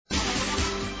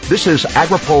This is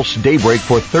Agri-Pulse Daybreak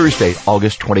for Thursday,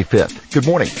 August 25th. Good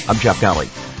morning. I'm Jeff Nalley.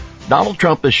 Donald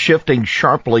Trump is shifting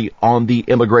sharply on the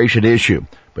immigration issue,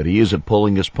 but he isn't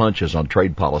pulling his punches on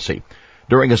trade policy.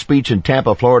 During a speech in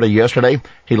Tampa, Florida yesterday,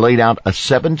 he laid out a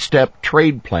 7-step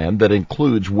trade plan that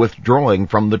includes withdrawing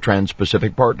from the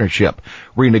Trans-Pacific Partnership,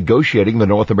 renegotiating the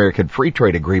North American Free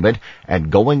Trade Agreement, and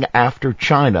going after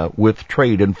China with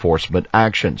trade enforcement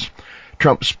actions.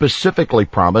 Trump specifically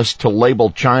promised to label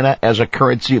China as a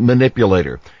currency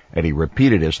manipulator, and he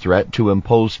repeated his threat to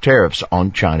impose tariffs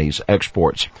on Chinese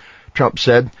exports. Trump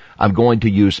said, "I'm going to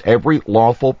use every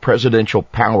lawful presidential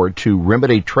power to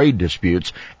remedy trade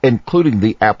disputes, including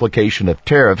the application of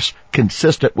tariffs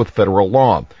consistent with federal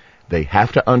law. They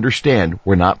have to understand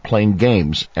we're not playing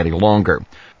games any longer."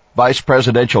 Vice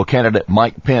presidential candidate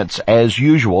Mike Pence, as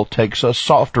usual, takes a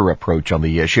softer approach on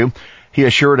the issue. He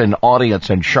assured an audience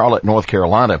in Charlotte, North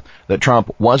Carolina, that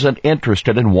Trump wasn't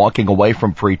interested in walking away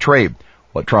from free trade.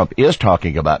 What Trump is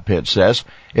talking about, Pence says,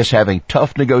 is having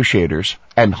tough negotiators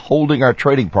and holding our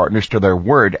trading partners to their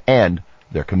word and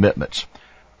their commitments.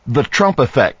 The Trump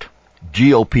effect.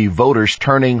 GOP voters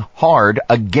turning hard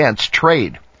against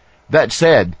trade. That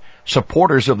said,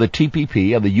 supporters of the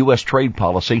TPP and the U.S. trade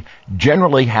policy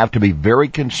generally have to be very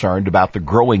concerned about the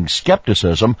growing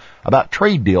skepticism about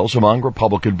trade deals among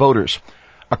Republican voters.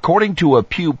 According to a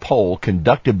Pew poll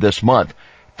conducted this month,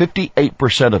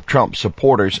 58% of Trump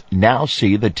supporters now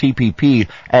see the TPP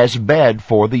as bad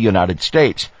for the United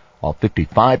States, while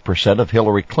 55% of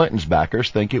Hillary Clinton's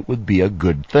backers think it would be a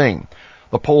good thing.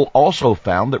 The poll also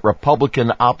found that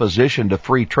Republican opposition to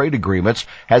free trade agreements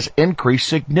has increased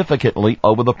significantly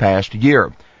over the past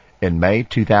year. In May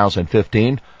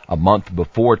 2015, a month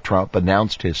before Trump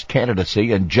announced his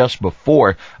candidacy and just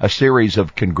before a series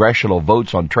of congressional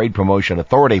votes on Trade Promotion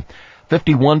Authority,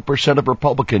 51% of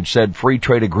Republicans said free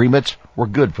trade agreements were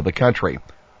good for the country.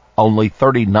 Only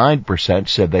 39%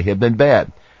 said they had been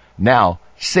bad. Now,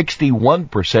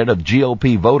 61% of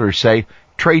GOP voters say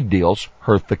trade deals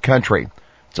hurt the country.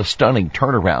 It's a stunning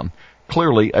turnaround,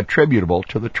 clearly attributable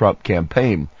to the Trump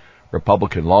campaign.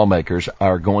 Republican lawmakers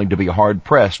are going to be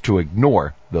hard-pressed to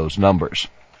ignore those numbers.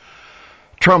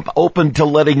 Trump open to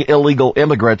letting illegal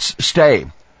immigrants stay.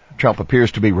 Trump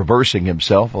appears to be reversing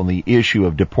himself on the issue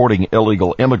of deporting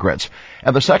illegal immigrants.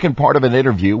 And the second part of an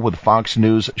interview with Fox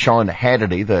News' Sean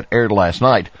Hannity that aired last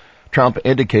night, Trump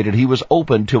indicated he was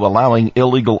open to allowing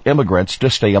illegal immigrants to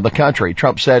stay in the country.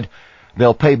 Trump said,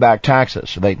 "They'll pay back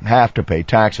taxes. They have to pay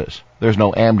taxes. There's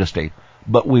no amnesty,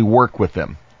 but we work with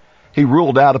them." He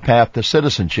ruled out a path to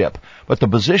citizenship, but the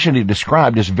position he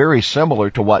described is very similar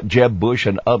to what Jeb Bush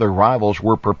and other rivals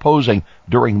were proposing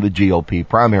during the GOP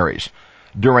primaries.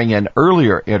 During an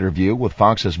earlier interview with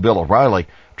Fox's Bill O'Reilly,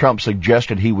 Trump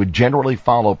suggested he would generally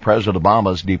follow President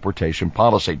Obama's deportation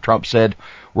policy. Trump said,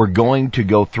 "We're going to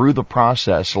go through the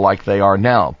process like they are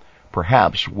now,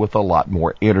 perhaps with a lot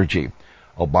more energy."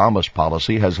 Obama's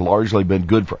policy has largely been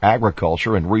good for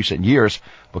agriculture in recent years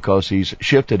because he's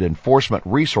shifted enforcement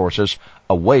resources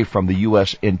away from the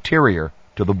U.S. interior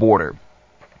to the border.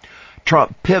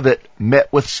 Trump pivot met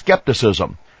with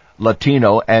skepticism.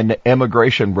 Latino and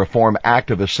immigration reform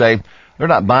activists say they're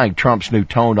not buying Trump's new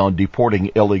tone on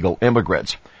deporting illegal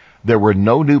immigrants. There were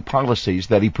no new policies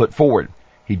that he put forward.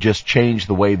 He just changed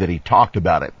the way that he talked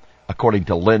about it, according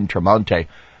to Lynn Tremonte,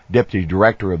 Deputy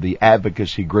Director of the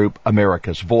advocacy group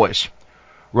America's Voice.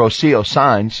 Rocio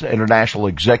Saenz, International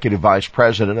Executive Vice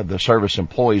President of the Service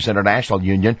Employees International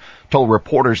Union, told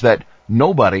reporters that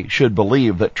nobody should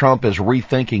believe that Trump is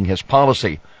rethinking his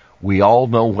policy. We all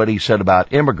know what he said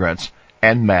about immigrants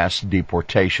and mass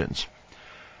deportations.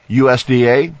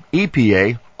 USDA,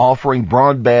 EPA offering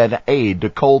broadband aid to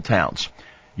coal towns.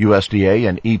 USDA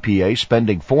and EPA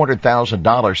spending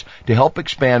 $400,000 to help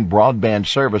expand broadband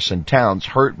service in towns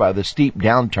hurt by the steep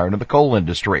downturn of the coal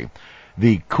industry.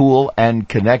 The Cool and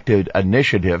Connected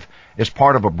initiative is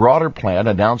part of a broader plan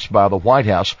announced by the White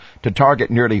House to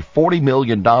target nearly $40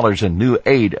 million in new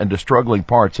aid into struggling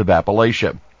parts of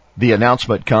Appalachia. The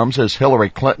announcement comes as Hillary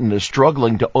Clinton is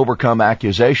struggling to overcome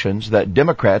accusations that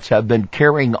Democrats have been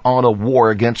carrying on a war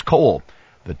against coal.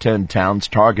 The 10 towns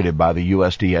targeted by the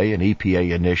USDA and EPA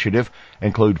initiative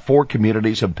include 4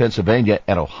 communities in Pennsylvania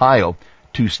and Ohio,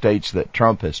 2 states that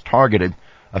Trump has targeted.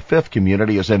 A 5th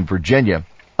community is in Virginia,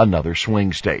 another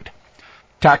swing state.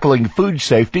 Tackling food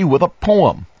safety with a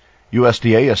poem.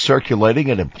 USDA is circulating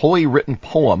an employee-written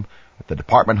poem that the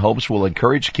department hopes will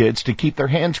encourage kids to keep their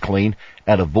hands clean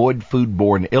and avoid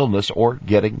foodborne illness or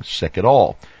getting sick at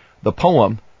all. The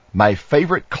poem, "My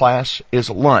Favorite Class is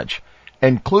Lunch,"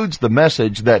 includes the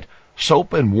message that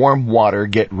soap and warm water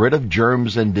get rid of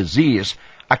germs and disease.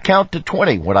 I count to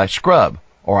 20 when I scrub.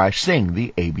 or I sing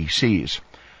the ABCs.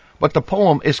 But the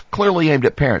poem is clearly aimed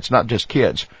at parents, not just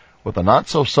kids, with a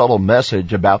not-so-subtle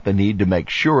message about the need to make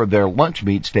sure their lunch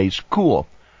meat stays cool.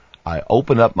 I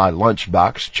open up my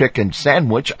lunchbox chicken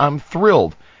sandwich, I'm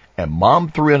thrilled, and Mom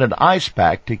threw in an ice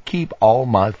pack to keep all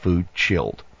my food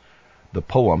chilled. The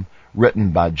poem,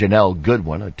 written by Janelle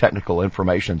Goodwin, a technical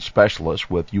information specialist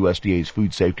with USDA's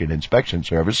Food Safety and Inspection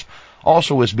Service,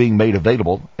 also is being made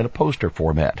available in a poster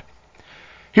format.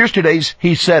 Here's today's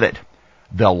He Said It.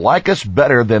 They'll like us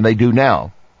better than they do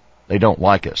now. They don't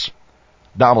like us.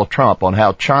 Donald Trump on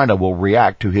how China will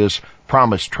react to his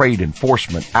promised trade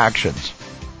enforcement actions.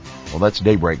 Well, that's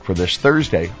Daybreak for this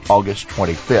Thursday, August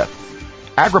 25th.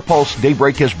 Agri-Pulse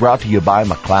Daybreak is brought to you by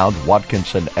McLeod,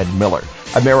 Watkinson & Miller,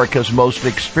 America's most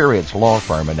experienced law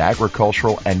firm in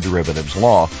agricultural and derivatives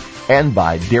law, and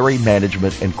by Dairy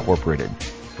Management Incorporated.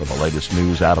 For the latest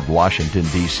news out of Washington,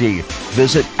 D.C.,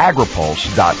 visit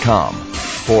agripulse.com.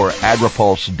 For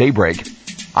Agri-Pulse Daybreak,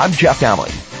 I'm Jeff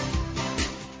Alley.